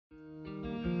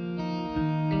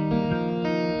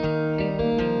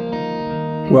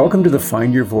Welcome to the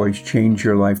Find Your Voice, Change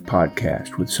Your Life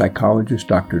podcast with psychologist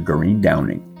Dr. Doreen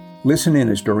Downing. Listen in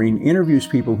as Doreen interviews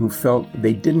people who felt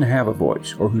they didn't have a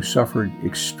voice or who suffered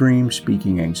extreme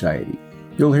speaking anxiety.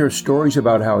 You'll hear stories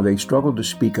about how they struggled to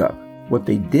speak up, what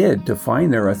they did to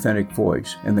find their authentic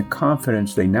voice, and the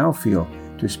confidence they now feel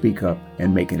to speak up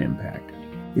and make an impact.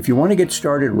 If you want to get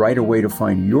started right away to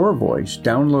find your voice,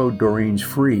 download Doreen's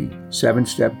free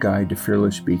 7-step guide to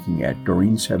fearless speaking at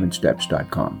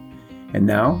doreen7steps.com. And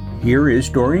now, here is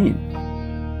Doreen.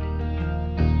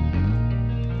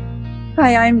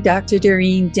 Hi, I'm Dr.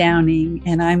 Doreen Downing,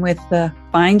 and I'm with the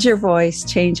Find Your Voice,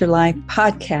 Change Your Life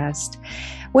podcast.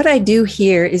 What I do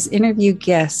here is interview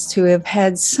guests who have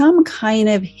had some kind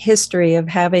of history of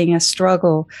having a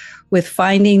struggle with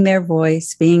finding their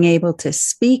voice, being able to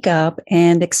speak up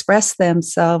and express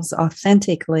themselves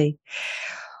authentically.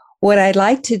 What I'd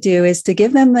like to do is to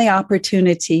give them the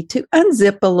opportunity to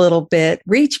unzip a little bit,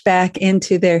 reach back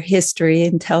into their history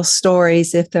and tell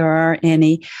stories if there are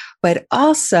any, but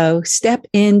also step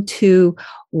into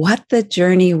what the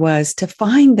journey was to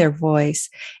find their voice.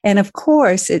 And of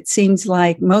course, it seems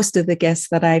like most of the guests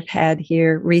that I've had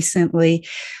here recently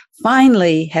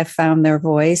finally have found their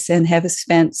voice and have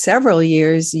spent several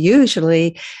years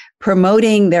usually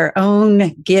promoting their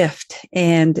own gift.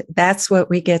 And that's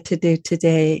what we get to do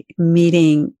today,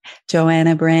 meeting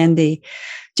Joanna Brandy.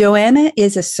 Joanna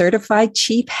is a certified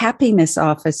chief happiness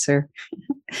officer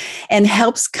and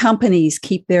helps companies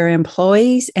keep their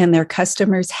employees and their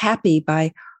customers happy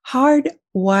by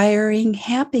hardwiring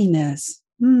happiness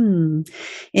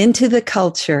into the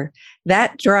culture.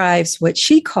 That drives what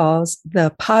she calls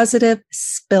the positive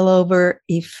spillover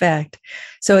effect.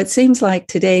 So it seems like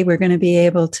today we're going to be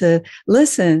able to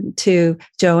listen to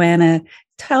Joanna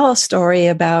tell a story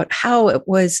about how it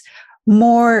was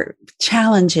more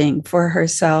challenging for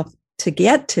herself to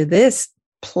get to this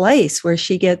place where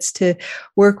she gets to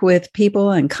work with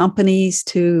people and companies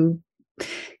to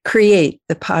create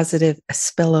the positive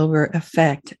spillover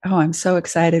effect. Oh, I'm so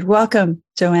excited. Welcome,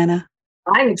 Joanna.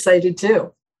 I'm excited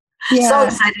too. Yeah. So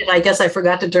excited, I guess I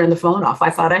forgot to turn the phone off. I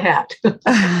thought I had.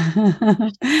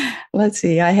 Let's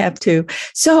see, I have to.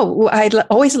 So I'd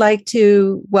always like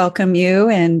to welcome you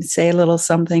and say a little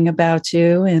something about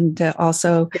you, and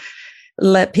also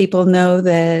let people know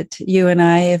that you and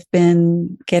I have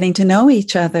been getting to know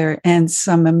each other, and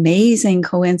some amazing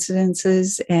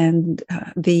coincidences and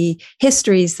the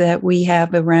histories that we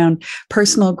have around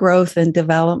personal growth and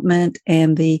development,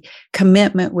 and the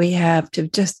commitment we have to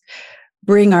just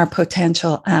bring our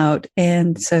potential out.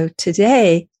 And so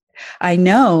today, I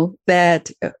know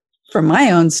that from my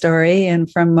own story and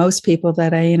from most people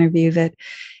that I interview, that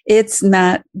it's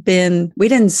not been, we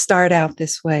didn't start out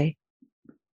this way.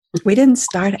 We didn't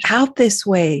start out this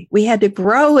way. We had to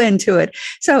grow into it.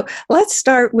 So let's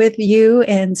start with you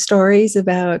and stories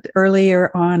about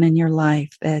earlier on in your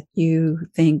life that you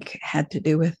think had to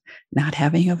do with not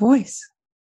having a voice.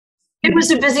 It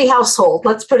was a busy household.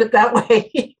 Let's put it that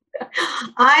way.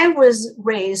 I was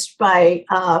raised by,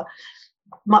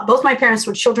 both my parents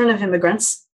were children of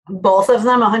immigrants, both of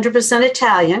them 100%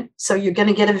 Italian. So you're going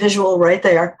to get a visual right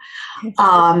there.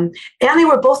 And they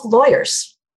were both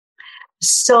lawyers.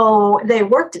 So they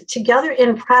worked together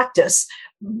in practice,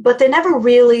 but they never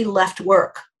really left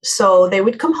work. So they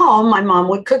would come home. My mom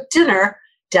would cook dinner.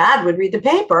 Dad would read the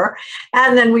paper,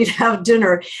 and then we'd have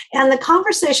dinner. And the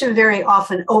conversation very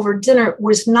often over dinner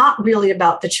was not really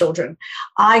about the children.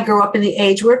 I grew up in the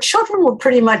age where children were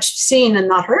pretty much seen and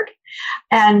not heard.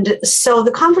 And so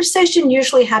the conversation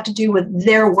usually had to do with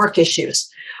their work issues,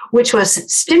 which was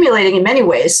stimulating in many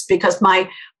ways because my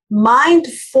mind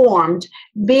formed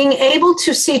being able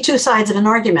to see two sides of an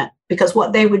argument. Because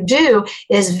what they would do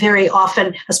is very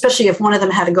often, especially if one of them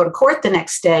had to go to court the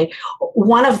next day,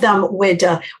 one of them would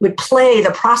play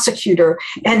the prosecutor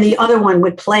and the other one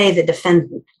would play the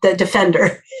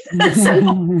defender. So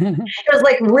it was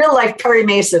like real life Perry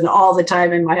Mason all the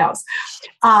time in my house.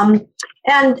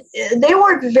 And they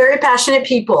were very passionate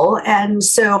people. And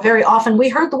so very often we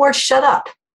heard the word shut up.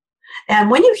 And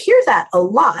when you hear that a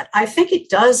lot, I think it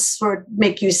does sort of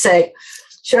make you say,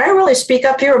 should I really speak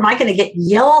up here? Or am I going to get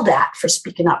yelled at for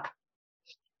speaking up?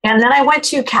 And then I went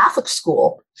to Catholic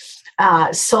school.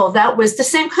 So that was the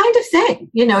same kind of thing.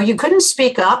 You know, you couldn't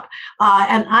speak up.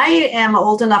 And I am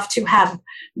old enough to have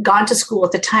gone to school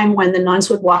at the time when the nuns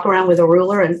would walk around with a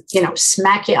ruler and, you know,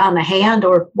 smack you on the hand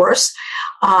or worse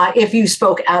if you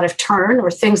spoke out of turn or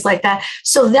things like that.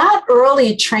 So that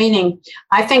early training,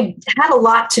 I think, had a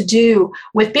lot to do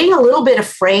with being a little bit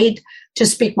afraid to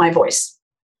speak my voice.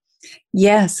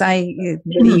 Yes,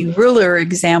 the ruler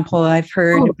example I've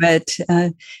heard, but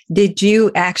did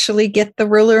you actually get the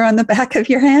ruler on the back of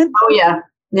your hand? Oh, yeah.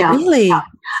 Yeah. Really? Yeah.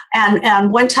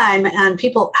 And one time, and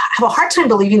people have a hard time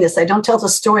believing this, I don't tell the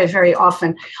story very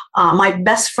often. My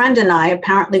best friend and I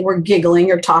apparently were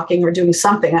giggling or talking or doing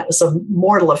something that was a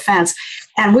mortal offense.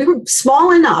 And we were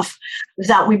small enough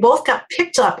that we both got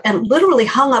picked up and literally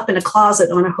hung up in a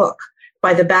closet on a hook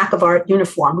by the back of our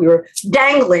uniform. We were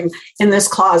dangling in this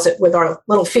closet with our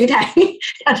little feet hanging.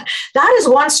 And that is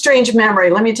one strange memory,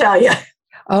 let me tell you.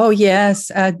 Oh,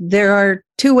 yes. There are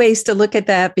two ways to look at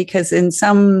that, because in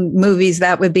some movies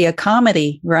that would be a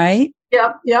comedy, right?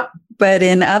 Yep. But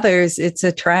in others, it's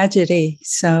a tragedy.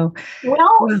 So,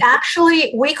 well,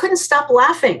 actually, we couldn't stop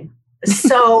laughing.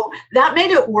 So that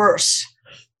made it worse.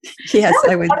 Yes, that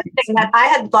was I would. One thing that I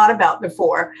hadn't thought about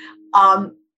before.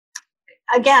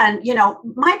 Again,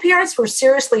 my parents were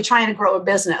seriously trying to grow a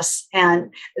business,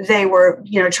 and they were,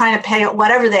 trying to pay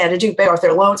whatever they had to do, pay off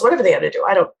their loans, whatever they had to do.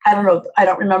 I don't know. I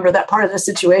don't remember that part of the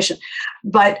situation.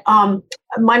 But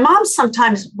my mom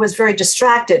sometimes was very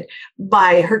distracted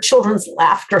by her children's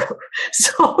laughter.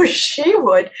 So she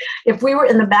would, if we were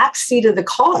in the back seat of the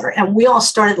car and we all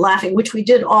started laughing, which we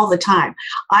did all the time,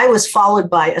 I was followed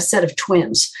by a set of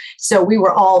twins. So we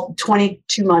were all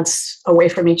 22 months away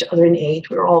from each other in age.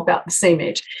 We were all about the same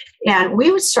age. And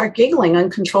we would start giggling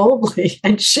uncontrollably,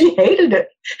 and she hated it.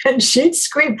 And she'd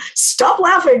scream, "Stop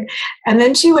laughing." And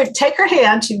then she would take her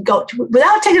hand, she'd go,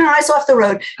 without taking her eyes off the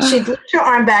road, she'd lift her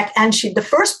arm back, and the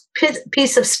first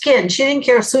piece of skin, she didn't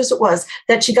care whose it was,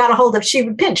 that she got a hold of, she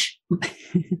would pinch.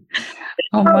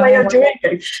 Her way of doing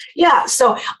it. Yeah.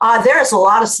 So there's a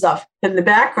lot of stuff in the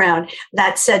background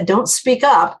that said, don't speak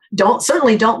up.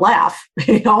 Certainly don't laugh.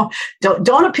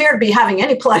 Don't appear to be having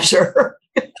any pleasure.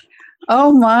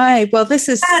 Oh my. Well, this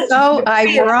is so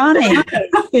ironic.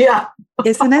 Yeah.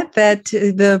 Isn't it, that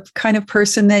the kind of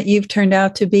person that you've turned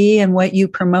out to be and what you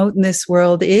promote in this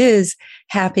world is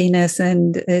happiness,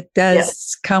 and it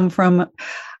does come from,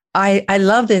 I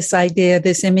love this idea,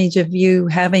 this image of you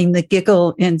having the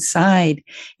giggle inside,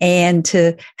 and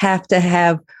to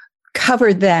have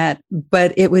covered that,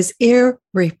 but it was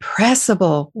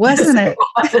irrepressible, wasn't it?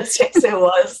 Yes, it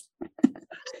was.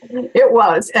 It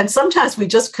was. And sometimes we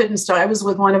just couldn't stop. I was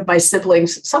with one of my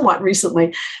siblings somewhat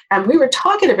recently, and we were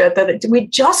talking about that. We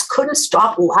just couldn't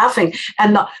stop laughing.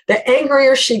 And the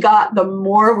angrier she got, the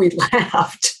more we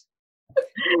laughed.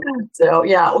 So,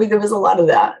 yeah, there was a lot of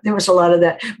that.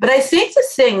 But I think the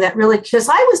thing that really, because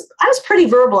I was pretty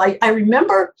verbal. I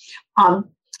remember,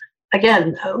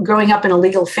 again, growing up in a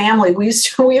legal family, we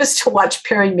used to watch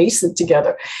Perry Mason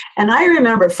together. And I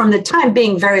remember from the time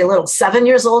being very little, 7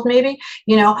 years old maybe,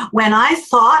 when I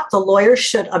thought the lawyer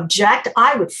should object,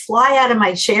 I would fly out of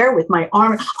my chair with my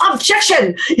arm,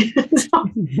 objection! No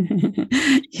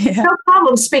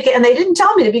problem speaking. And they didn't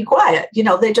tell me to be quiet.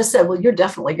 They just said, well, you're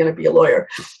definitely going to be a lawyer,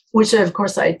 which of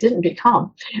course I didn't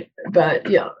become. But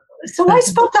yeah, so I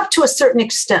spoke up to a certain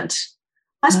extent.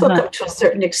 But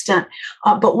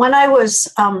when I was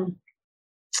 16,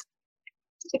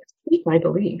 I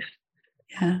believe,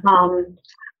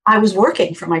 I was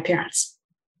working for my parents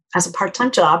as a part-time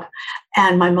job,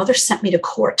 and my mother sent me to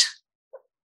court.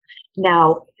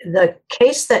 Now, the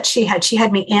case that she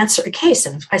had me answer a case,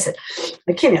 and I said,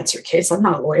 I can't answer a case. I'm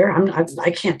not a lawyer. I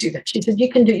can't do that. She said,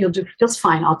 you'll do just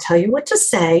fine. I'll tell you what to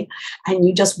say, and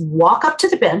you just walk up to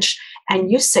the bench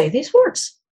and you say these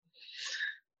words.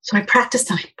 So I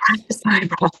practiced.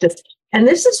 And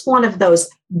this is one of those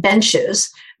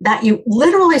benches that you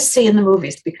literally see in the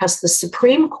movies, because the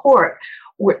Supreme Court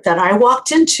that I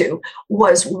walked into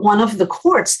was one of the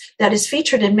courts that is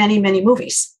featured in many, many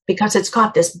movies, because it's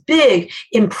got this big,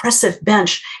 impressive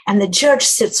bench, and the judge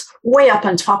sits way up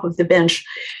on top of the bench.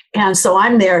 And so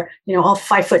I'm there, all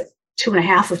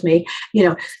 5'2.5" of me,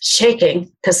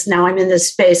 shaking, because now I'm in this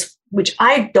space, which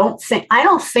I don't think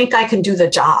I can do the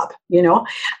job, and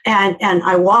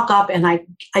I walk up and I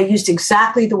used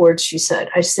exactly the words she said.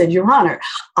 I said, Your Honor,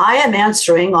 I am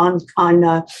answering on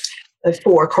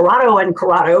for Corrado and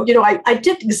Corrado. I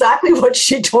did exactly what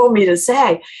she told me to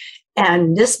say.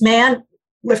 And this man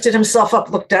lifted himself up,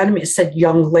 looked down at me and said,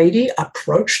 Young lady,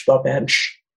 approach the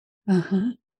bench. Uh-huh.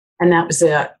 And that was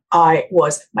it.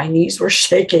 My knees were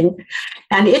shaking,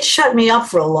 and it shut me up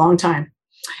for a long time.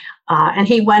 And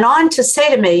he went on to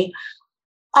say to me,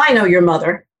 I know your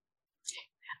mother.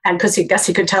 And because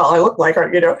he could tell I looked like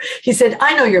her, he said,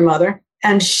 I know your mother.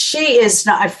 And she is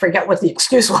not, I forget what the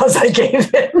excuse was I gave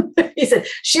him. He said,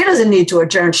 she doesn't need to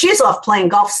adjourn. She's off playing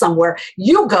golf somewhere.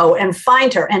 You go and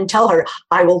find her and tell her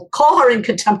I will call her in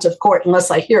contempt of court unless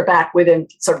I hear back within a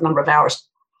certain number of hours.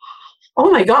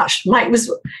 oh my gosh,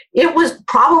 it was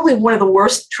probably one of the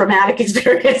worst traumatic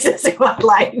experiences in my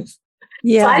life.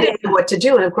 Yeah. So I didn't know what to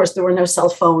do. And of course, there were no cell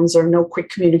phones or no quick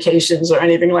communications or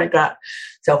anything like that.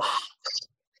 So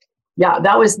yeah,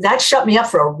 that shut me up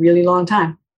for a really long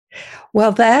time.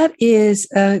 Well, that is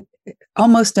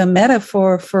almost a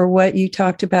metaphor for what you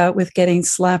talked about with getting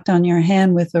slapped on your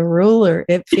hand with a ruler.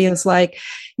 It feels like,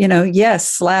 yes,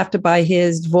 slapped by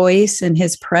his voice and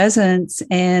his presence.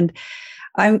 And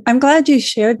I'm glad you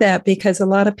shared that, because a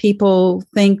lot of people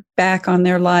think back on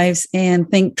their lives and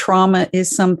think trauma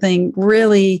is something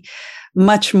really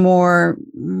much more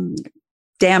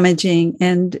damaging,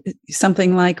 and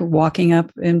something like walking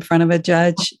up in front of a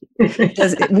judge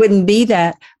it wouldn't be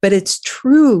that. But it's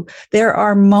true. There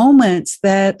are moments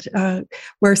that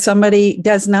where somebody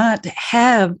does not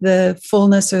have the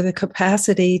fullness or the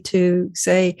capacity to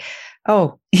say,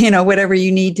 oh, whatever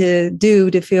you need to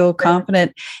do to feel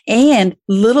confident. And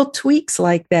little tweaks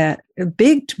like that,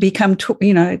 become,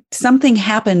 something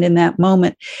happened in that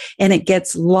moment and it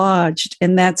gets lodged.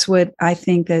 And that's what I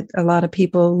think that a lot of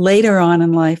people later on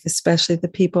in life, especially the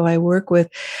people I work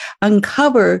with,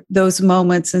 uncover those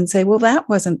moments and say, well, that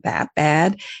wasn't that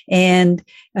bad. And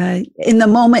in the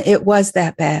moment, it was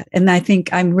that bad. And I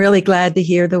think I'm really glad to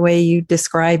hear the way you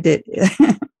described it.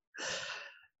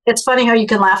 It's funny how you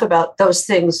can laugh about those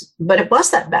things, but it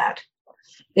was that bad.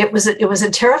 It was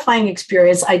a terrifying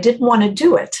experience. I didn't want to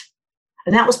do it.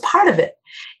 And that was part of it,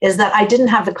 is that I didn't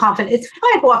have the confidence. If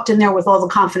I had walked in there with all the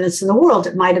confidence in the world,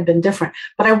 it might have been different,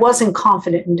 but I wasn't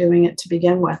confident in doing it to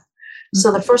begin with. Mm-hmm.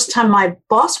 So the first time my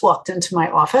boss walked into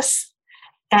my office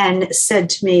and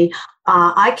said to me,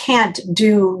 I can't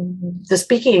do the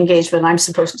speaking engagement I'm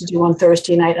supposed to do on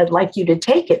Thursday night. I'd like you to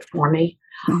take it for me.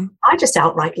 Mm-hmm. I just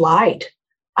outright lied.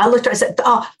 I looked at her, I said,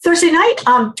 oh, Thursday night?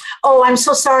 Oh, I'm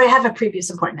so sorry. I have a previous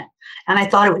appointment. And I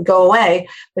thought it would go away.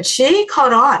 But she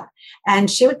caught on, and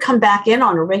she would come back in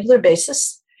on a regular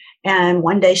basis. And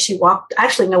one day she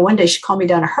called me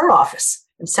down to her office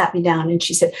and sat me down. And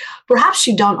she said, perhaps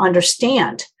you don't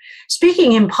understand.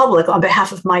 Speaking in public on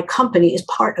behalf of my company is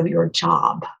part of your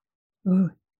job. Ooh,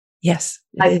 yes.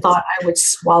 I thought I would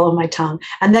swallow my tongue.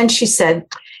 And then she said,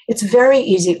 it's very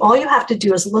easy. All you have to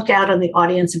do is look out in the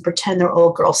audience and pretend they're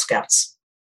all Girl Scouts.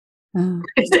 Oh.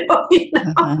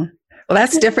 Uh-huh. Well,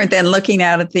 that's different than looking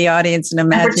out at the audience and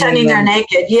imagining pretending they're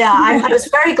naked. Yeah, I was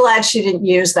very glad she didn't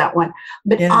use that one.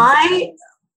 But yeah.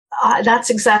 That's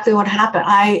exactly what happened.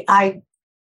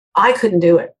 I couldn't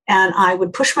do it, and I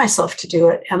would push myself to do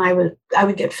it, and I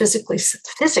would get physically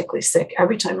sick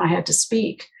every time I had to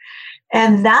speak.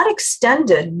 And that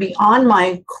extended beyond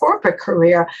my corporate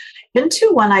career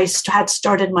into when I had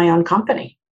started my own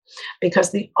company,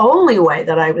 because the only way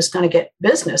that I was going to get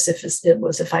business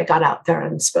was if I got out there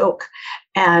and spoke.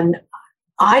 And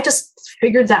I just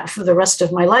figured that for the rest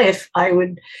of my life, I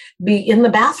would be in the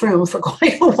bathroom for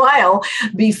quite a while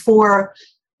before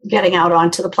getting out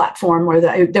onto the platform, where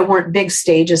there weren't big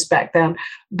stages back then.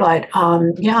 But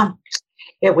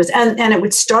it was, and it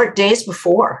would start days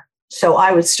before. So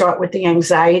I would start with the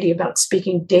anxiety about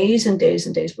speaking days and days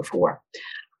and days before.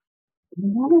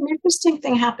 One interesting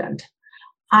thing happened.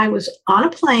 I was on a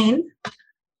plane.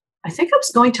 I think I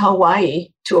was going to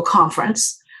Hawaii to a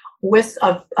conference with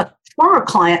a former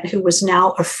client who was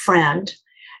now a friend.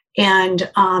 And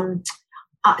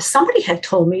somebody had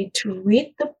told me to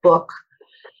read the book,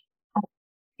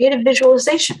 Creative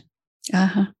Visualization.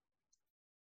 Uh-huh.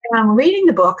 And I'm reading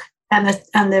the book. And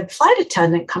the flight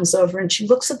attendant comes over and she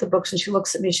looks at the books and she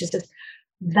looks at me. She says,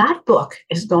 that book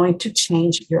is going to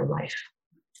change your life.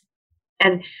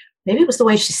 And maybe it was the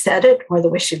way she said it or the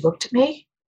way she looked at me,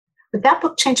 but that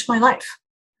book changed my life.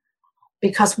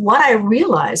 Because what I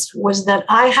realized was that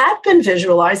I had been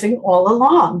visualizing all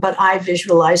along, but I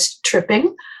visualized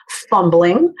tripping,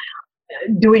 fumbling,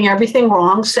 doing everything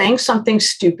wrong, saying something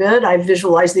stupid. I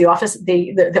visualized the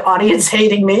audience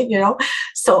hating me,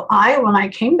 So when I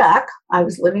came back, I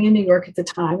was living in New York at the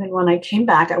time. And when I came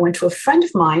back, I went to a friend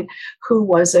of mine who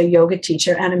was a yoga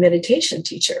teacher and a meditation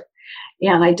teacher.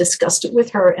 And I discussed it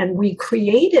with her, and we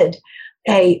created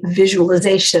a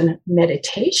visualization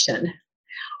meditation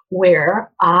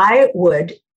where I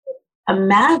would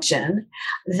imagine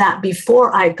that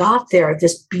before I got there,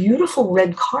 this beautiful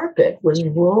red carpet was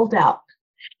rolled out.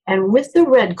 And with the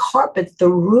red carpet, the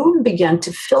room began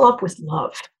to fill up with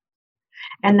love.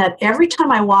 And that every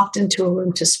time I walked into a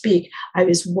room to speak, I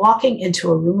was walking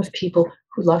into a room of people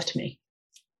who loved me.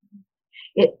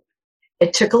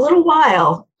 It took a little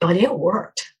while, but it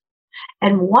worked.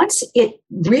 And once it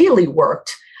really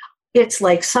worked, it's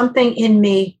like something in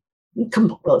me,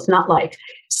 well, it's not like,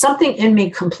 something in me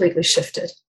completely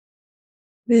shifted.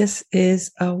 This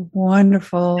is a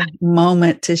wonderful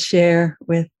moment to share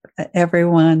with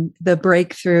everyone. The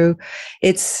breakthrough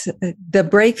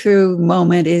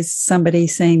moment is somebody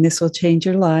saying this will change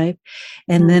your life.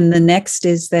 And then the next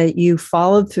is that you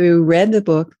followed through, read the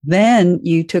book. Then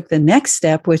you took the next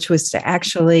step, which was to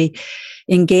actually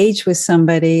engage with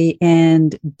somebody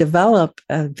and develop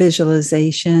a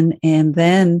visualization. And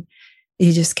then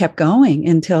you just kept going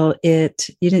until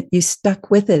you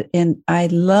stuck with it. And I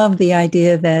love the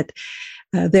idea that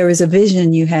there was a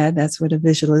vision you had. That's what a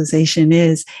visualization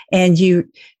is. And you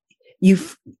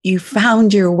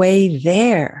found your way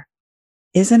there,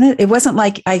 isn't it? It wasn't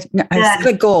like I set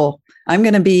a goal. I'm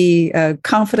going to be a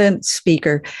confident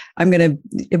speaker.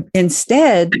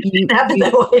 Instead,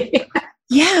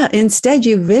 instead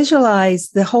you visualize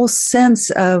the whole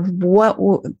sense of what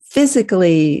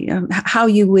physically, how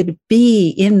you would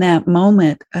be in that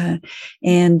moment.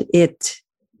 And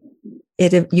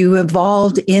you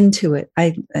evolved into it.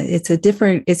 It's a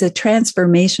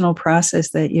transformational process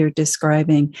that you're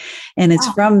describing. And it's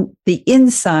from the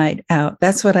inside out.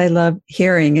 That's what I love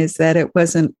hearing, is that it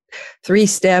wasn't 3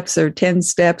 steps or 10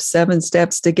 steps, 7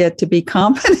 steps to get to be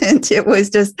confident. It was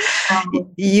just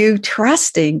you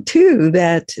trusting too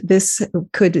that this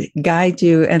could guide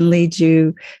you and lead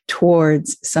you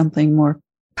towards something more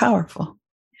powerful.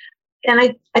 And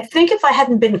I think if I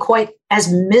hadn't been quite as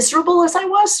miserable as I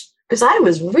was, because I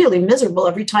was really miserable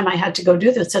every time I had to go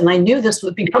do this, and I knew this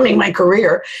was becoming my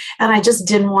career, and I just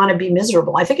didn't want to be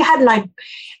miserable. I think had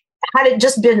it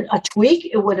just been a tweak,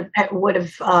 it would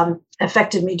have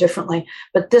affected me differently.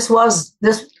 But this.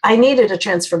 I needed a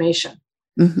transformation.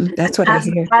 Mm-hmm. That's what I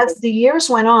hear. As the years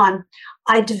went on,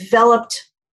 I developed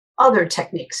other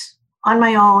techniques on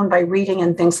my own by reading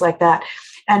and things like that.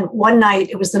 And one night,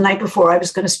 it was the night before I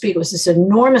was going to speak. It was this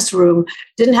enormous room,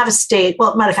 didn't have a stage.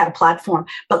 Well, it might have had a platform,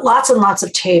 but lots and lots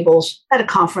of tables at a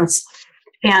conference.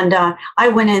 And I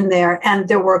went in there, and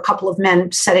there were a couple of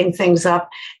men setting things up,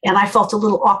 and I felt a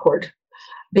little awkward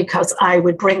because I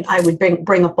would bring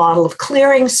a bottle of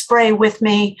clearing spray with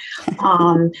me. There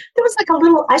was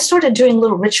I started doing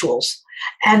little rituals.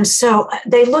 And so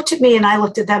they looked at me and I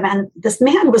looked at them, and this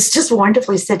man was just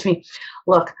wonderfully said to me,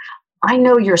 "Look, I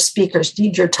know your speakers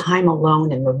need your time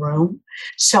alone in the room.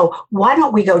 So why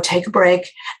don't we go take a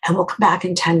break and we'll come back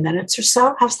in 10 minutes or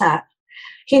so? How's that?"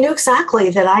 He knew exactly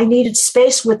that I needed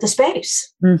space with the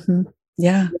space. Mm-hmm.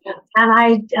 Yeah.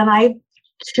 And I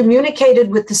communicated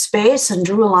with the space and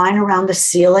drew a line around the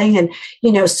ceiling and,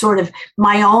 sort of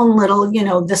my own little,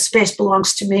 this space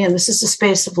belongs to me and this is a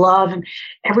space of love and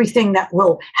everything that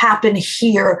will happen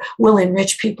here will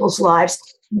enrich people's lives.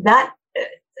 That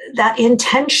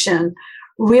intention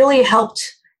really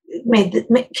helped,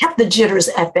 kept the jitters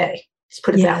at bay. Let's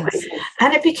put it that way.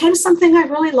 And it became something I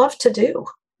really loved to do.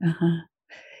 Uh-huh.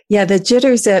 Yeah, the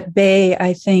jitters at bay,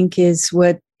 I think, is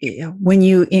what, when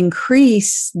you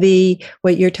increase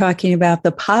what you're talking about,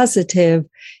 the positive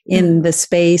in the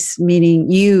space,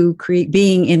 meaning you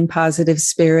being in positive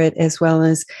spirit, as well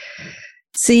as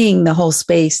seeing the whole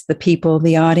space, the people,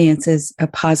 the audience as a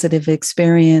positive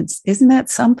experience. Isn't that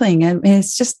something? I mean,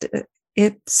 it's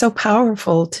so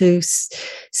powerful to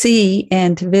see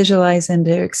and to visualize and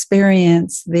to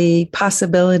experience the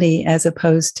possibility as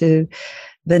opposed to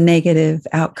the negative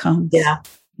outcomes.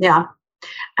 Yeah.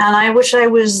 And I wish I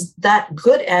was that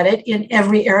good at it in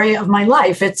every area of my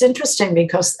life. It's interesting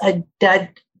because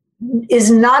that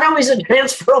is not always a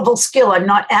transferable skill. I'm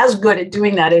not as good at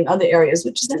doing that in other areas,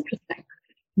 which is interesting.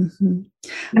 Mm-hmm.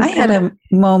 I had a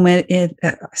moment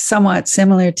somewhat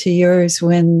similar to yours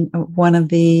when one of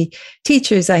the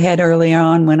teachers I had early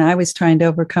on, when I was trying to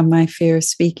overcome my fear of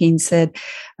speaking, said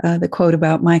the quote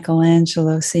about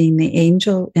Michelangelo seeing the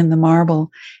angel in the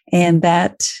marble. And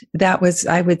that was,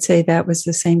 I would say, that was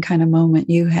the same kind of moment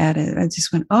you had. I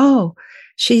just went, oh,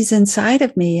 she's inside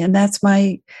of me. And that's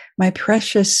my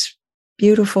precious,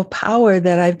 beautiful power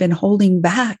that I've been holding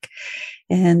back.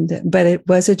 But it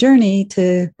was a journey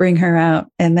to bring her out.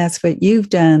 And that's what you've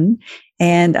done.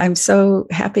 And I'm so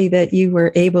happy that you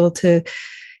were able to,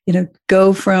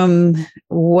 go from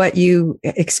what you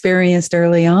experienced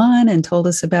early on and told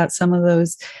us about some of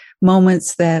those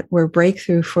moments that were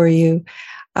breakthrough for you.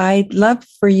 I'd love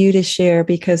for you to share,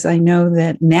 because I know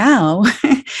that now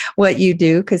what you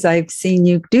do, because I've seen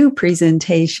you do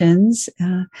presentations.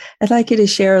 I'd like you to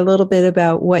share a little bit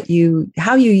about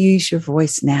how you use your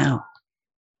voice now.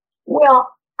 Well,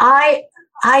 I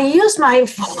use my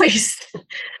voice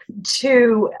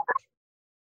to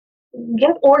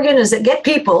get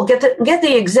people, get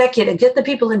the executive, get the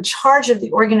people in charge of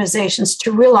the organizations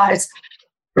to realize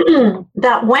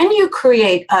that when you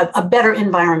create a better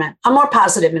environment, a more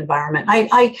positive environment,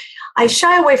 I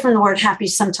shy away from the word happy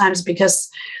sometimes because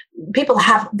people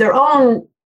have their own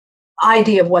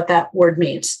idea of what that word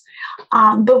means.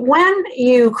 But when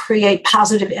you create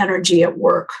positive energy at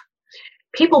work,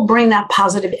 people bring that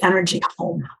positive energy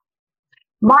home.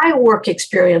 My work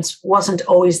experience wasn't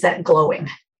always that glowing.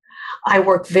 I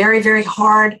worked very, very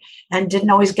hard and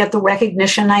didn't always get the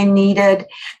recognition I needed.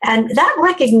 And that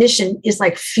recognition is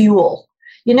like fuel.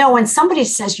 You know, when somebody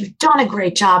says, you've done a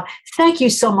great job, thank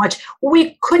you so much.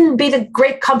 We couldn't be the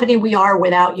great company we are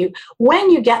without you.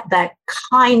 When you get that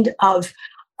kind of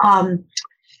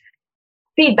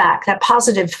feedback, that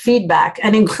positive feedback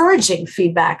and encouraging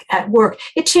feedback at work,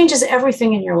 it changes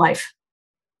everything in your life.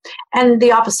 And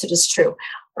the opposite is true.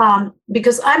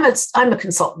 Because I'm a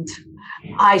consultant.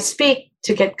 I speak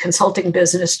to get consulting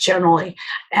business generally,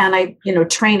 and I,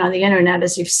 train on the internet,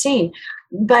 as you've seen.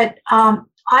 But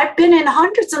I've been in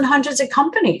hundreds and hundreds of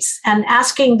companies and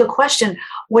asking the question,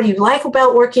 what do you like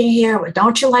about working here? What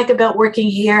don't you like about working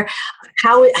here?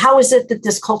 How is it that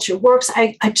this culture works?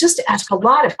 I just ask a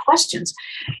lot of questions.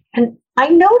 And I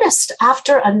noticed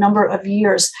after a number of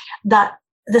years that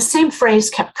the same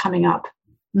phrase kept coming up.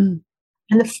 Mm.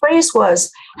 And the phrase was,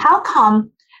 how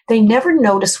come they never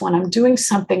notice when I'm doing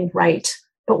something right,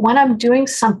 but when I'm doing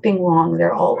something wrong,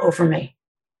 they're all over me?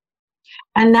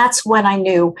 And that's when I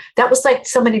knew that was like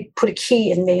somebody put a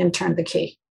key in me and turned the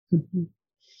key. Mm-hmm.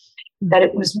 That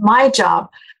it was my job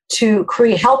to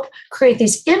help create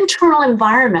these internal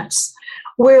environments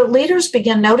where leaders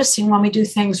begin noticing when we do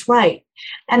things right.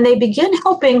 And they begin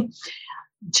helping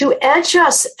to edge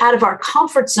us out of our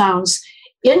comfort zones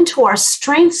into our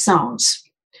strength zones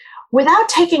without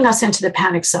taking us into the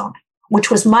panic zone, which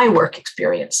was my work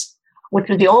experience, which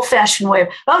was the old-fashioned way of,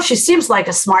 oh, she seems like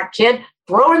a smart kid,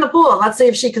 throw her in the pool, let's see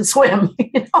if she can swim.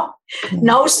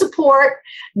 No support,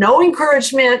 no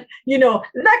encouragement,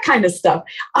 that kind of stuff.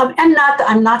 And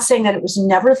I'm not saying that it was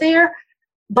never there,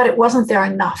 but it wasn't there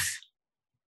enough.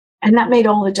 And that made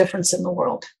all the difference in the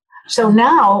world. So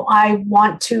now I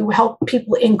want to help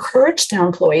people encourage their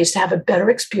employees to have a better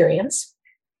experience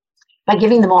by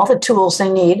giving them all the tools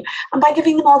they need and by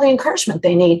giving them all the encouragement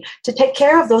they need to take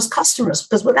care of those customers.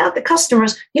 Because without the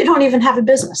customers, you don't even have a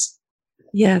business.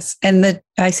 Yes. And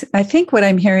I think what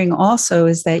I'm hearing also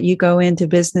is that you go into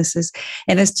businesses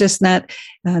and it's just not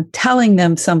telling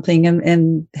them something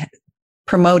and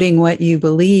promoting what you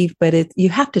believe, but you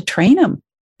have to train them.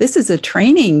 This is a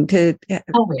training to...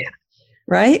 Oh, yeah.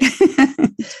 Right?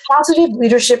 Positive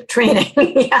leadership training.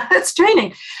 Yeah, it's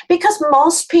training. Because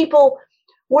most people...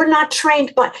 we're not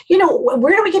trained, but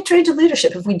where do we get trained in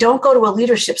leadership? If we don't go to a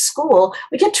leadership school,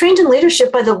 we get trained in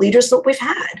leadership by the leaders that we've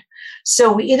had.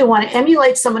 So we either want to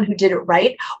emulate someone who did it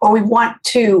right, or we want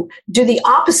to do the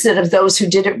opposite of those who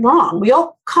did it wrong. We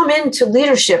all come into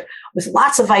leadership with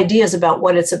lots of ideas about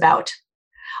what it's about.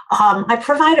 I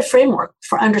provide a framework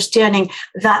for understanding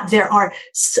that there are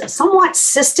somewhat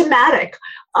systematic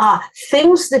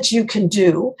things that you can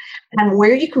do and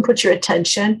where you can put your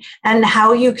attention and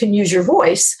how you can use your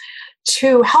voice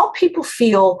to help people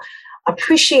feel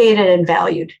appreciated and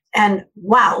valued. And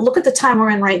wow, look at the time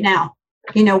we're in right now.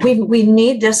 We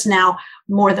need this now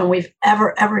more than we've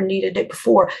ever needed it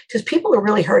before because people are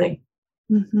really hurting.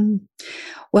 Mm-hmm.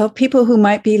 Well, people who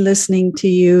might be listening to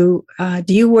you,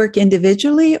 do you work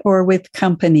individually or with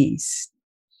companies?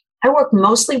 I work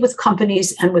mostly with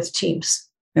companies and with teams.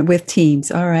 With teams.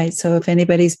 All right. So if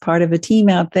anybody's part of a team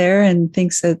out there and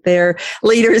thinks that their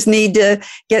leaders need to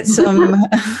get some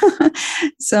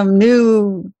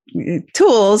new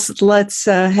tools, let's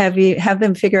have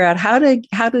them figure out how do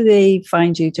they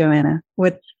find you, Joanna?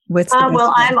 What's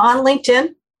well, I'm on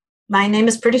LinkedIn. My name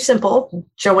is pretty simple,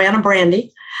 Joanna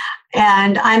Brandy,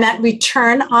 and I'm at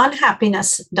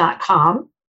returnonhappiness.com.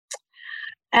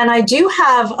 And I do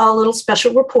have a little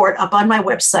special report up on my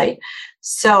website.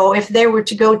 So if they were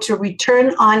to go to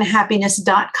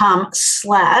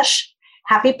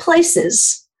returnonhappiness.com/happy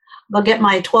places, they'll get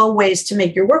my 12 ways to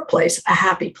make your workplace a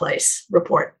happy place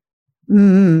report.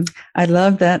 I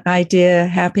love that idea,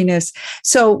 happiness.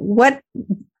 So what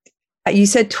you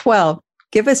said 12,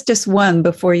 give us just one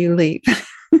before you leave.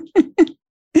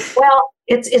 Well,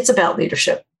 it's about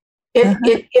leadership.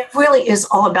 It really is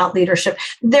all about leadership.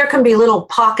 There can be little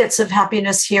pockets of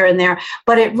happiness here and there,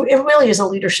 but it really is a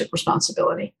leadership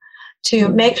responsibility to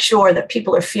make sure that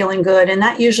people are feeling good. And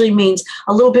that usually means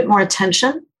a little bit more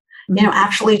attention,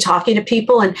 actually talking to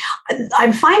people. And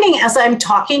I'm finding as I'm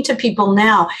talking to people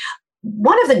now,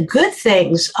 one of the good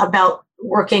things about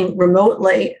working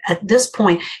remotely at this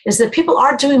point is that people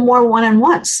are doing more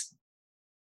one-on-ones.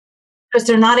 because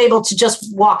they're not able to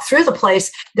just walk through the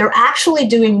place. They're actually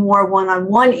doing more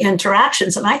one-on-one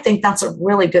interactions. And I think that's a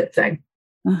really good thing.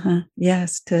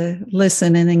 Yes, to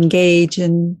listen and engage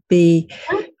and be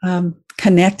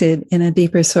connected in a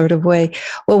deeper sort of way.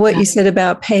 Well, what you said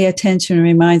about pay attention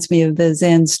reminds me of the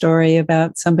Zen story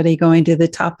about somebody going to the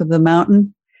top of the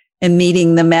mountain and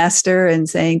meeting the master and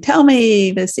saying, tell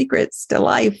me the secrets to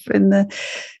life. And the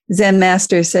Zen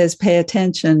master says, pay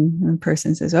attention. And the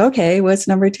person says, okay, what's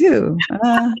number 2?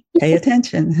 Pay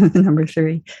attention. Number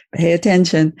 3, pay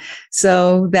attention.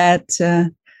 So that,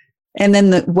 and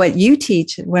then what you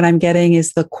teach, what I'm getting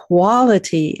is the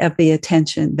quality of the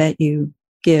attention that you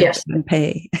give and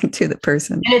pay to the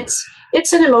person. And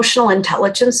it's an emotional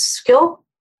intelligence skill.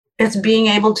 It's being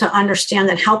able to understand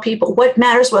that how people, what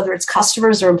matters, whether it's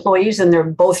customers or employees, and they're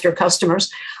both your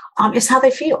customers, is how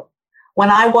they feel. When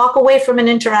I walk away from an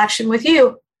interaction with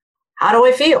you, how do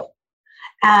I feel?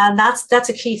 And that's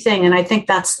a key thing. And I think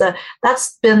that's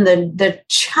been the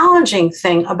challenging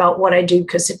thing about what I do,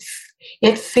 because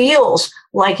it feels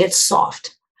like it's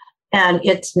soft, and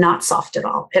it's not soft at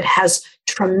all. It has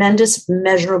tremendous,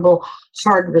 measurable,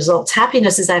 hard results.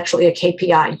 Happiness is actually a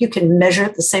KPI. You can measure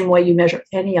it the same way you measure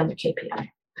any other KPI.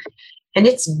 And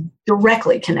it's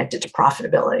directly connected to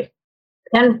profitability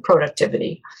and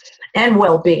productivity and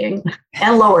well-being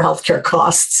and lower healthcare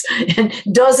costs and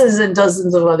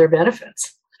dozens of other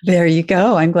benefits. There you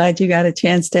go. I'm glad you got a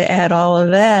chance to add all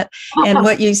of that. And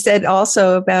what you said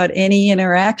also about any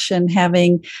interaction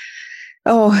having,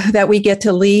 that we get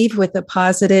to leave with a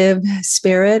positive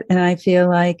spirit. And I feel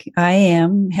like I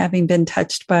am, having been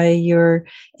touched by your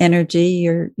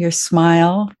energy, your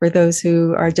smile. For those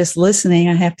who are just listening,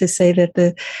 I have to say that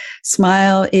the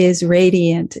smile is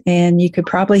radiant, and you could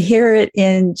probably hear it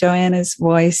in Joanna's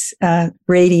voice,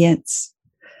 radiance.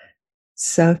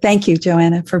 So thank you,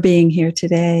 Joanna, for being here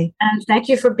today. And thank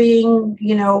you for being,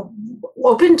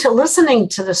 open to listening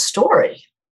to the story.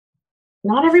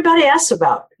 Not everybody asks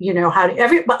about,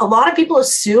 but a lot of people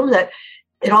assume that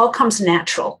it all comes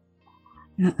natural.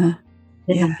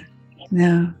 Yeah.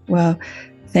 No. Well,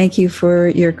 thank you for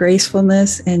your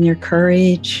gracefulness and your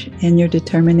courage and your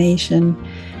determination.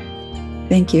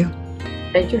 Thank you.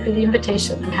 Thank you for the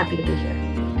invitation. I'm happy to be here.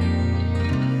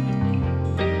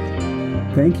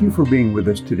 Thank you for being with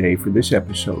us today for this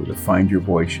episode of Find Your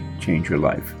Voice, Change Your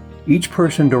Life. Each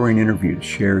person during interviews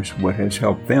shares what has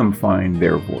helped them find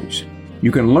their voice.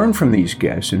 You can learn from these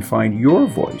guests and find your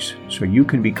voice so you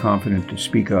can be confident to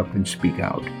speak up and speak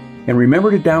out. And remember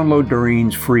to download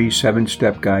Doreen's free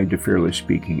 7-step guide to fearless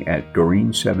speaking at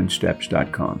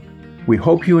Doreen7steps.com. We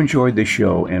hope you enjoyed the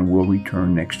show and will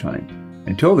return next time.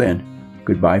 Until then,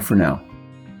 goodbye for now.